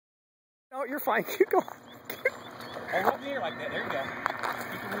No, you're fine. Keep going. Hold up in the air like that. There you go.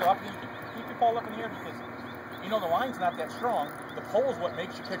 Keep your reel up. Keep your pole up in the air because you know the line's not that strong. The pole is what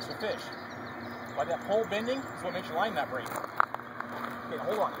makes you catch the fish. By that pole bending is what makes your line not break. Okay,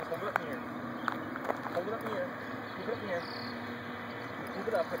 hold on. Just hold it up in the air. Hold it up in the air. Keep it up in the air. Move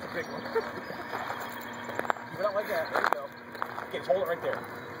it up. That's a big one. Keep it up like that. There you go. Okay, just hold it right there.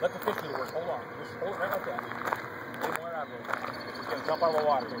 Let the fish do the work. Hold on. Just hold it right like that. Get more out of it. It's just going to jump out of the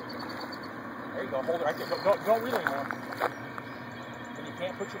water here. There you go. Hold it right there. Don't reel anymore. And you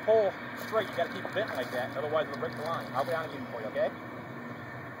can't put your pole straight. You got to keep it bent like that. Otherwise, it'll break the line. I'll go down again for you, okay?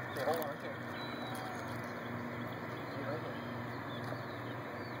 Okay, hold on right there.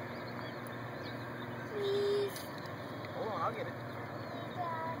 Please. Hold on, I'll get it.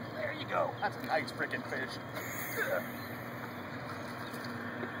 There you go. That's a nice freaking fish.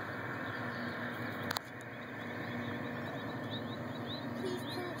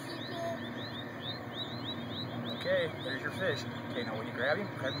 Okay, there's your fish. Okay, now when you grab him,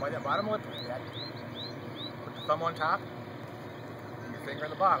 grab him by that bottom lip. Put the thumb on top, and your finger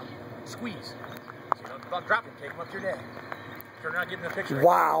on the bottom. Squeeze. So you don't drop him, take him up to your dad. Turn around, give him a picture.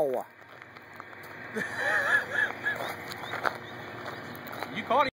 Wow. You caught him.